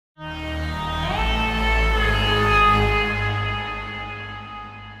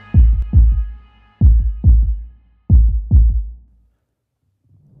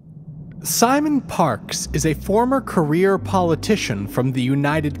Simon Parkes is a former career politician from the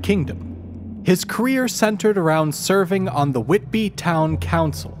United Kingdom. His career centered around serving on the Whitby Town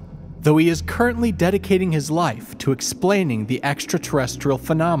Council, though he is currently dedicating his life to explaining the extraterrestrial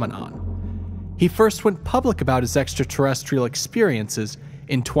phenomenon. He first went public about his extraterrestrial experiences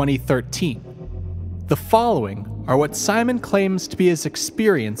in 2013. The following are what Simon claims to be his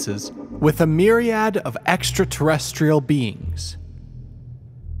experiences with a myriad of extraterrestrial beings.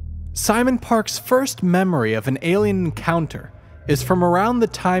 Simon Parkes' first memory of an alien encounter is from around the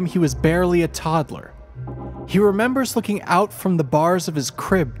time he was barely a toddler. He remembers looking out from the bars of his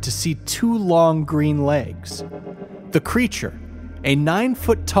crib to see two long green legs. The creature, a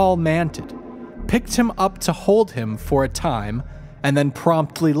 9-foot-tall mantid, picked him up to hold him for a time and then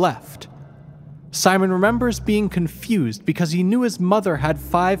promptly left. Simon remembers being confused because he knew his mother had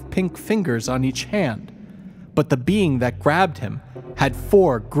 5 pink fingers on each hand, but the being that grabbed him had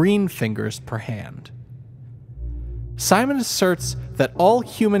 4 green fingers per hand. Simon asserts that all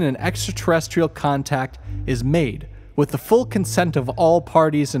human and extraterrestrial contact is made with the full consent of all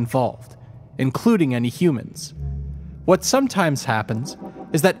parties involved, including any humans. What sometimes happens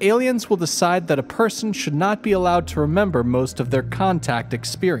is that aliens will decide that a person should not be allowed to remember most of their contact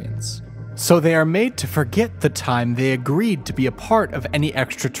experience, so they are made to forget the time they agreed to be a part of any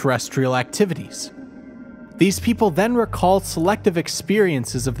extraterrestrial activities. These people then recall selective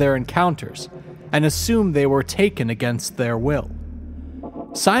experiences of their encounters and assume they were taken against their will.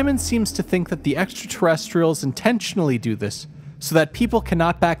 Simon seems to think that the extraterrestrials intentionally do this so that people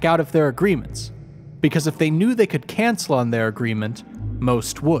cannot back out of their agreements, because if they knew they could cancel on their agreement,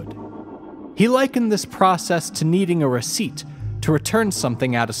 most would. He likened this process to needing a receipt to return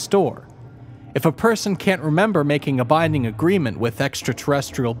something at a store. If a person can't remember making a binding agreement with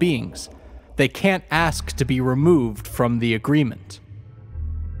extraterrestrial beings, they can't ask to be removed from the agreement.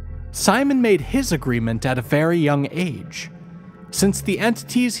 Simon made his agreement at a very young age. Since the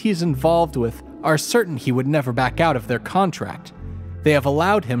entities he's involved with are certain he would never back out of their contract, they have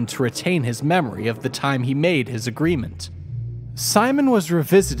allowed him to retain his memory of the time he made his agreement. Simon was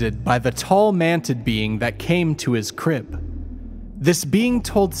revisited by the tall mantid being that came to his crib. This being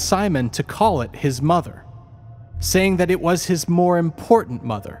told Simon to call it his mother, saying that it was his more important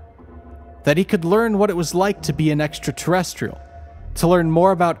mother, that he could learn what it was like to be an extraterrestrial, to learn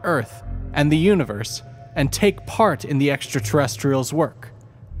more about Earth and the universe, and take part in the extraterrestrials' work.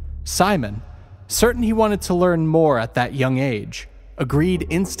 Simon, certain he wanted to learn more at that young age, agreed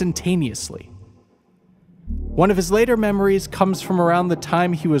instantaneously. One of his later memories comes from around the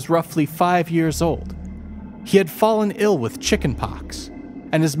time he was roughly 5 years old. He had fallen ill with chickenpox,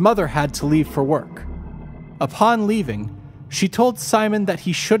 and his mother had to leave for work. Upon leaving, she told Simon that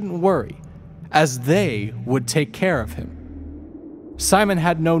he shouldn't worry, as they would take care of him. Simon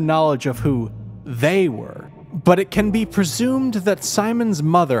had no knowledge of who they were, but it can be presumed that Simon's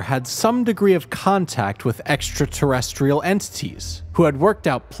mother had some degree of contact with extraterrestrial entities who had worked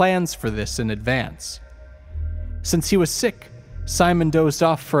out plans for this in advance. Since he was sick, Simon dozed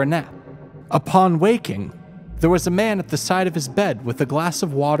off for a nap. Upon waking, there was a man at the side of his bed with a glass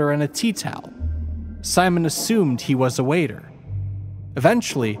of water and a tea towel. Simon assumed he was a waiter.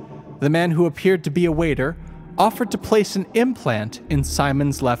 Eventually, the man who appeared to be a waiter offered to place an implant in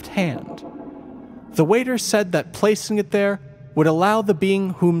Simon's left hand. The waiter said that placing it there would allow the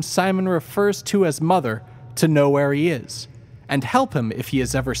being whom Simon refers to as mother to know where he is, and help him if he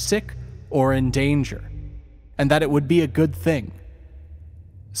is ever sick or in danger, and that it would be a good thing.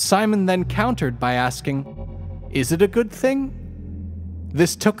 Simon then countered by asking, "Is it a good thing?"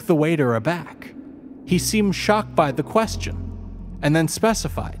 This took the waiter aback. He seemed shocked by the question, and then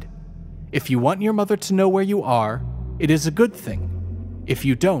specified, "If you want your mother to know where you are, it is a good thing. If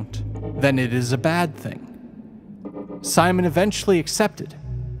you don't, then it is a bad thing." Simon eventually accepted,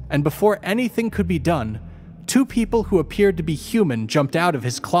 and before anything could be done, 2 people who appeared to be human jumped out of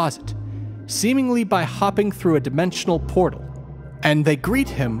his closet, seemingly by hopping through a dimensional portal, and they greet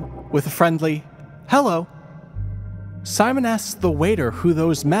him with a friendly, "Hello." Simon asks the waiter who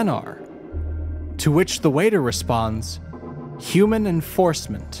those men are, to which the waiter responds, "Human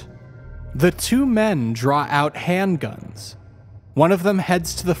enforcement." The 2 men draw out handguns. One of them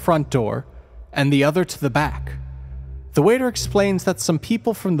heads to the front door, and the other to the back. The waiter explains that some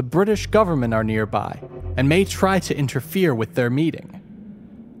people from the British government are nearby, and may try to interfere with their meeting.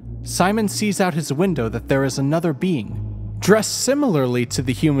 Simon sees out his window that there is another being, dressed similarly to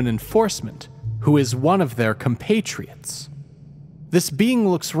the human enforcement, who is one of their compatriots. This being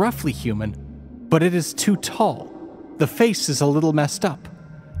looks roughly human, but it is too tall. The face is a little messed up,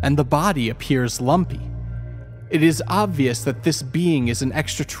 and the body appears lumpy. it is obvious that this being is an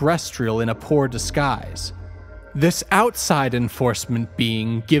extraterrestrial in a poor disguise. This outside enforcement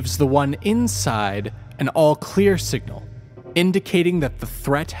being gives the one inside an all-clear signal, indicating that the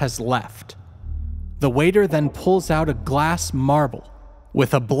threat has left. The waiter then pulls out a glass marble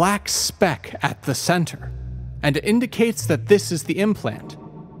with a black speck at the center, and indicates that this is the implant.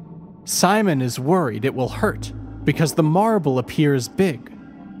 Simon is worried it will hurt, because the marble appears big.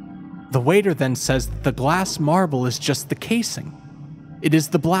 The waiter then says that the glass marble is just the casing. It is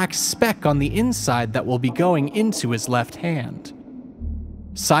the black speck on the inside that will be going into his left hand.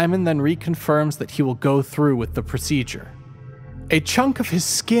 Simon then reconfirms that he will go through with the procedure. A chunk of his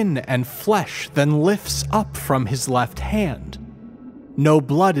skin and flesh then lifts up from his left hand. No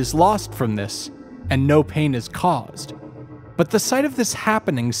blood is lost from this, and no pain is caused. But the sight of this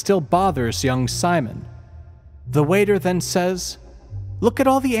happening still bothers young Simon. The waiter then says, "Look at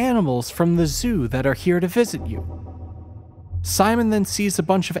all the animals from the zoo that are here to visit you." Simon then sees a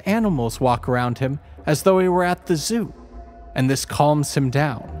bunch of animals walk around him as though he were at the zoo, and this calms him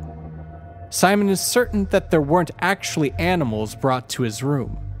down. Simon is certain that there weren't actually animals brought to his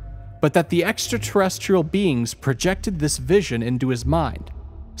room, but that the extraterrestrial beings projected this vision into his mind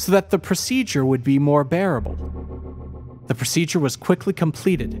so that the procedure would be more bearable. The procedure was quickly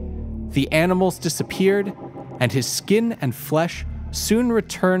completed, the animals disappeared, and his skin and flesh soon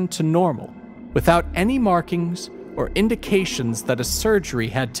returned to normal without any markings or indications that a surgery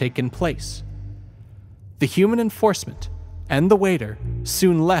had taken place. The human enforcement and the waiter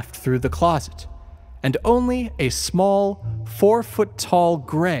soon left through the closet, and only a small, 4-foot-tall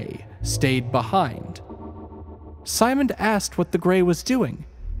gray stayed behind. Simon asked what the gray was doing,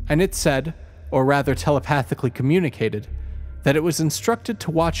 and it said, or rather telepathically communicated, that it was instructed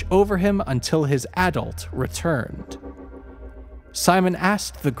to watch over him until his adult returned. Simon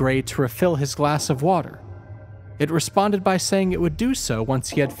asked the gray to refill his glass of water. It responded by saying it would do so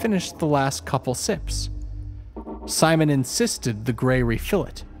once he had finished the last couple sips. Simon insisted the gray refill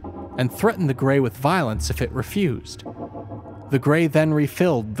it, and threatened the gray with violence if it refused. The gray then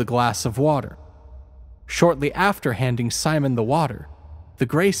refilled the glass of water. Shortly after handing Simon the water, the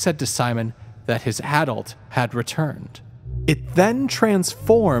gray said to Simon that his adult had returned. It then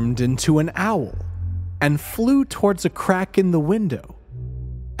transformed into an owl and flew towards a crack in the window.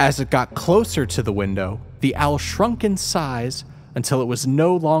 As it got closer to the window, the owl shrunk in size until it was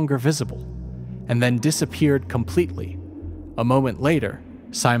no longer visible, and then disappeared completely. A moment later,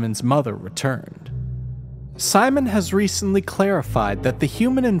 Simon's mother returned. Simon has recently clarified that the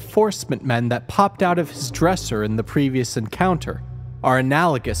human enforcement men that popped out of his dresser in the previous encounter are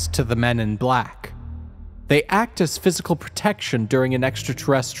analogous to the men in black. They act as physical protection during an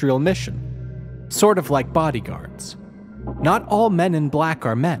extraterrestrial mission, sort of like bodyguards. Not all men in black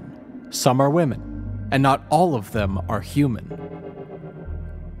are men, some are women, and not all of them are human.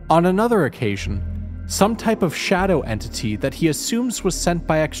 On another occasion, some type of shadow entity that he assumes was sent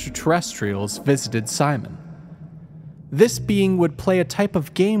by extraterrestrials visited Simon. This being would play a type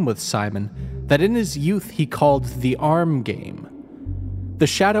of game with Simon that in his youth he called the arm game. The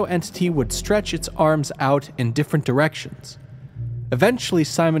shadow entity would stretch its arms out in different directions. Eventually,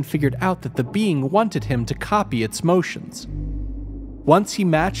 Simon figured out that the being wanted him to copy its motions. Once he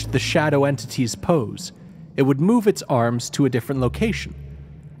matched the shadow entity's pose, it would move its arms to a different location,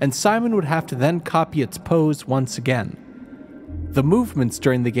 and Simon would have to then copy its pose once again. The movements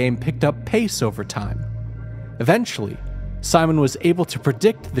during the game picked up pace over time. Eventually, Simon was able to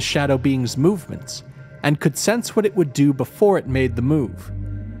predict the shadow being's movements and could sense what it would do before it made the move.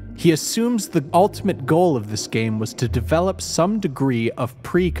 He assumes the ultimate goal of this game was to develop some degree of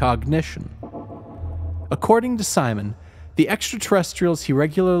precognition. According to Simon, the extraterrestrials he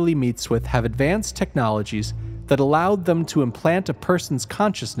regularly meets with have advanced technologies that allowed them to implant a person's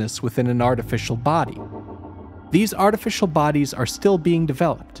consciousness within an artificial body. These artificial bodies are still being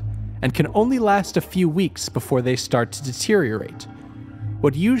developed, and can only last a few weeks before they start to deteriorate.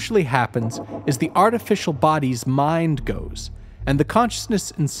 What usually happens is the artificial body's mind goes, and the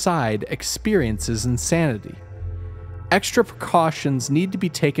consciousness inside experiences insanity. Extra precautions need to be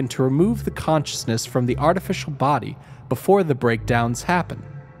taken to remove the consciousness from the artificial body before the breakdowns happen.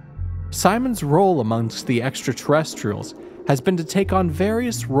 Simon's role amongst the extraterrestrials has been to take on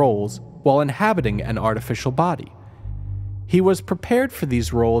various roles while inhabiting an artificial body. He was prepared for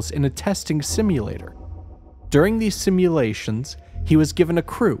these roles in a testing simulator. During these simulations, he was given a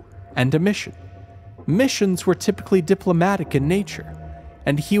crew and a mission. Missions were typically diplomatic in nature,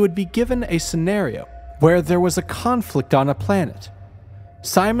 and he would be given a scenario where there was a conflict on a planet.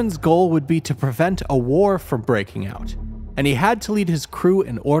 Simon's goal would be to prevent a war from breaking out, and he had to lead his crew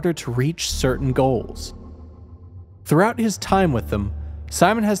in order to reach certain goals. Throughout his time with them,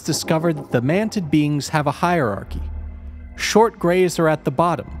 Simon has discovered that the mantid beings have a hierarchy. Short Greys are at the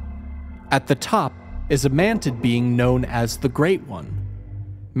bottom. At the top is a mantid being known as the Great One.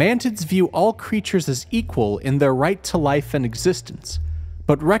 Mantids view all creatures as equal in their right to life and existence,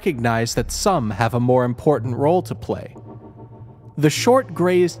 but recognize that some have a more important role to play. The Short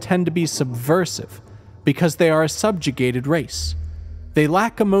Greys tend to be subversive because they are a subjugated race. They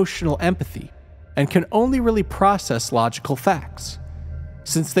lack emotional empathy and can only really process logical facts.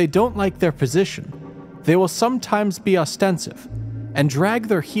 Since they don't like their position, they will sometimes be ostensive and drag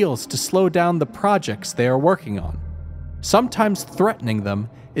their heels to slow down the projects they are working on. Sometimes threatening them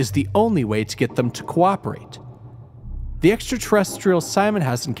is the only way to get them to cooperate. The extraterrestrials Simon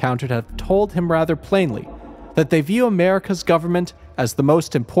has encountered have told him rather plainly that they view America's government as the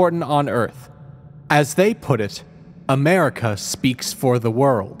most important on Earth. As they put it, America speaks for the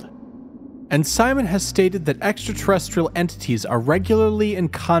world. And Simon has stated that extraterrestrial entities are regularly in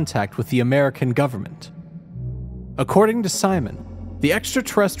contact with the American government. According to Simon, the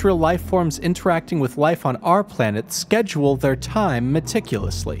extraterrestrial life forms interacting with life on our planet schedule their time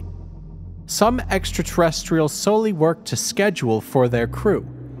meticulously. Some extraterrestrials solely work to schedule for their crew.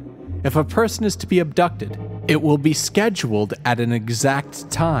 If a person is to be abducted, it will be scheduled at an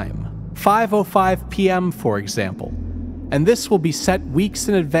exact time, 5:05 p.m. for example, and this will be set weeks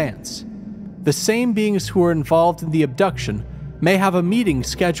in advance. The same beings who are involved in the abduction may have a meeting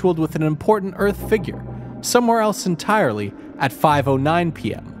scheduled with an important Earth figure somewhere else entirely at 5:09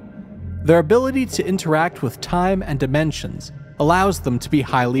 p.m. Their ability to interact with time and dimensions allows them to be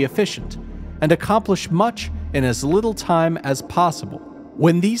highly efficient and accomplish much in as little time as possible.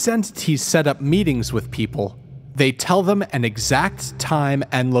 When these entities set up meetings with people, they tell them an exact time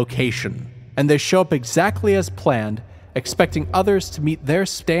and location, and they show up exactly as planned, expecting others to meet their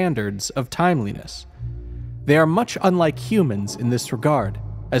standards of timeliness. They are much unlike humans in this regard,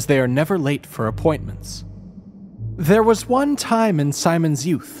 as they are never late for appointments. There was one time in Simon's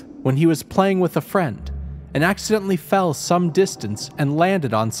youth when he was playing with a friend and accidentally fell some distance and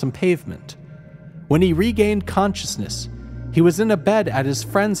landed on some pavement. When he regained consciousness, he was in a bed at his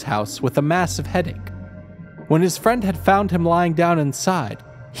friend's house with a massive headache. When his friend had found him lying down inside,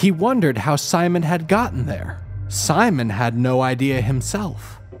 he wondered how Simon had gotten there. Simon had no idea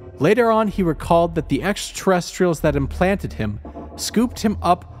himself. Later on, he recalled that the extraterrestrials that implanted him scooped him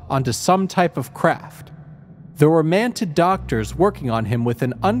up onto some type of craft. There were mantid doctors working on him with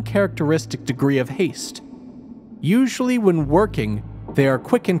an uncharacteristic degree of haste. Usually when working, they are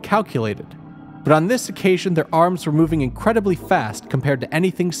quick and calculated, but on this occasion their arms were moving incredibly fast compared to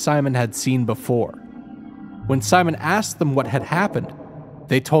anything Simon had seen before. When Simon asked them what had happened,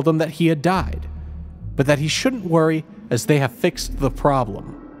 they told him that he had died, but that he shouldn't worry as they have fixed the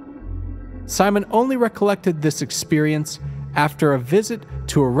problem. Simon only recollected this experience after a visit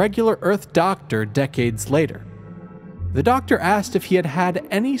to a regular Earth doctor decades later. The doctor asked if he had had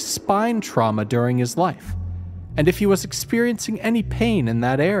any spine trauma during his life, and if he was experiencing any pain in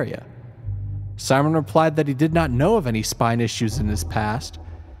that area. Simon replied that he did not know of any spine issues in his past,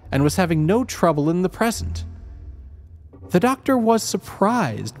 and was having no trouble in the present. The doctor was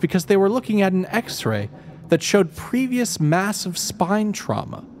surprised because they were looking at an X-ray that showed previous massive spine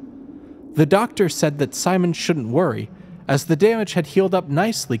trauma. The doctor said that Simon shouldn't worry, as the damage had healed up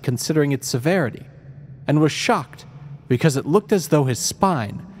nicely considering its severity, and was shocked because it looked as though his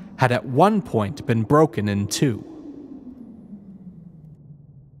spine had at one point been broken in two.